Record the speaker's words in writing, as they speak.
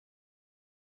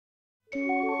The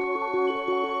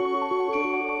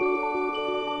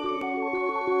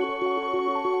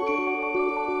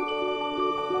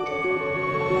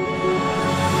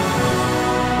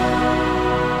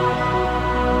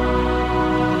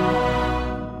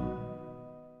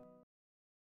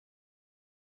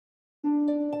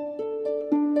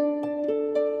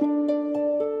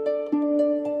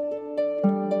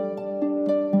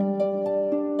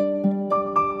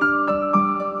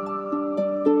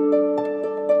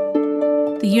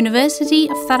University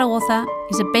of Zaragoza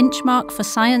is a benchmark for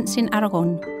science in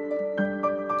Aragon.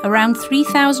 Around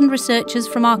 3,000 researchers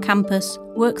from our campus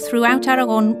work throughout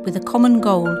Aragon with a common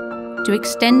goal: to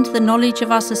extend the knowledge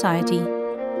of our society.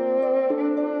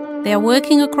 They are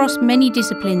working across many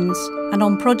disciplines and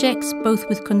on projects both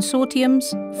with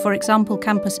consortiums, for example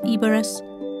Campus Iberus,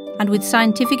 and with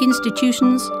scientific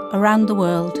institutions around the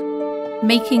world,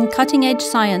 making cutting-edge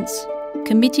science,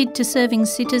 committed to serving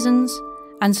citizens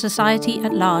and society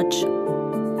at large.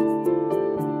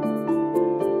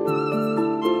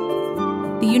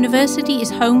 The university is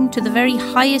home to the very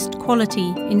highest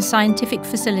quality in scientific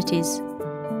facilities.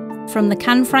 From the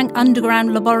Canfranc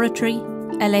Underground Laboratory,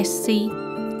 LSC,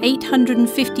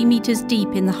 850 metres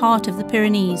deep in the heart of the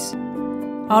Pyrenees,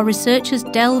 our researchers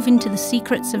delve into the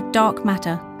secrets of dark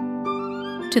matter,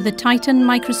 to the Titan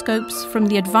microscopes from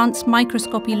the Advanced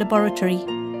Microscopy Laboratory,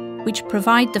 which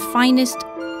provide the finest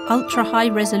ultra-high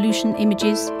resolution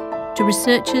images to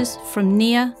researchers from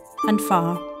near and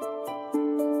far.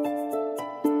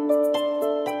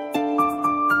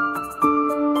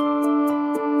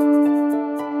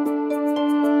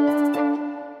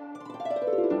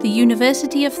 The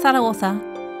University of Zaragoza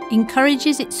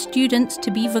encourages its students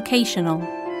to be vocational.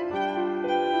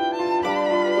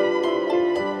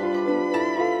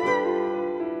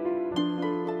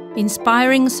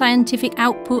 Inspiring scientific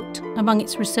output among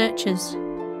its researchers.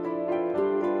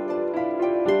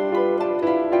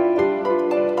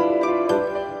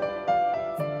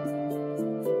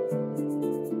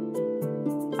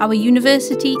 Our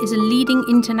university is a leading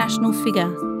international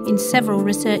figure in several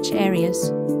research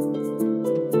areas.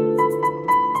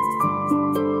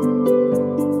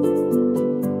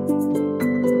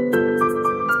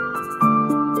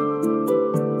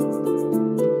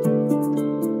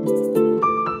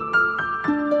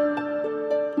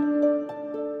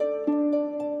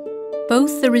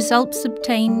 Both the results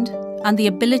obtained and the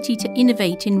ability to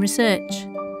innovate in research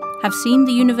have seen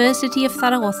the University of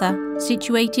Zaragoza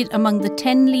situated among the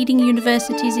 10 leading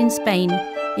universities in Spain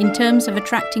in terms of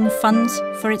attracting funds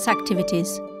for its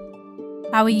activities.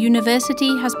 Our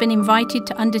university has been invited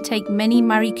to undertake many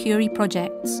Marie Curie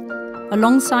projects,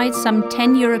 alongside some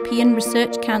 10 European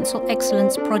Research Council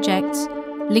Excellence projects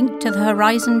linked to the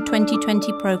Horizon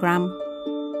 2020 programme.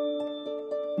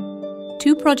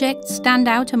 2 projects stand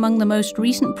out among the most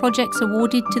recent projects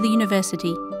awarded to the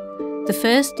university. The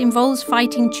first involves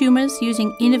fighting tumours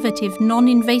using innovative,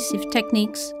 non-invasive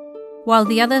techniques, while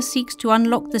the other seeks to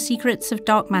unlock the secrets of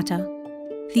dark matter.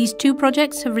 These 2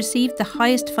 projects have received the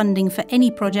highest funding for any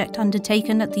project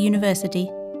undertaken at the university.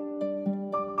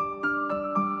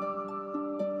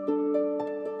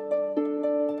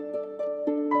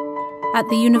 At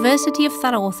the University of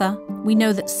Zaragoza, we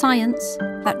know that science,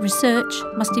 that research,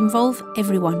 must involve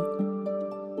everyone.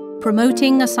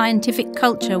 Promoting a scientific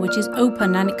culture which is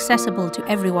open and accessible to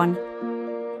everyone,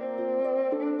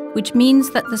 which means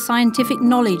that the scientific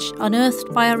knowledge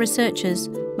unearthed by our researchers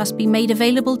must be made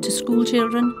available to school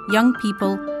children, young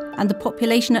people, and the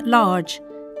population at large,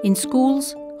 in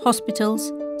schools,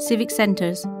 hospitals, civic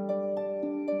centres,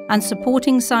 and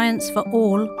supporting science for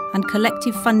all and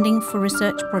collective funding for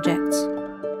research projects.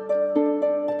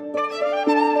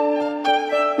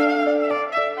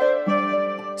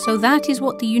 So that is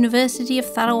what the University of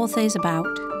Zaragoza is about.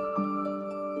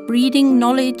 Breeding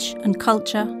knowledge and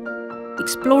culture,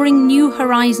 exploring new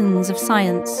horizons of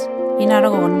science in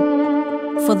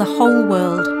Aragon for the whole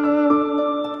world.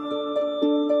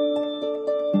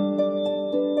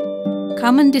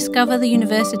 Come and discover the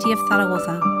University of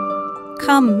Zaragoza.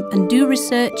 Come and do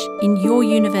research in your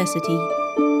university.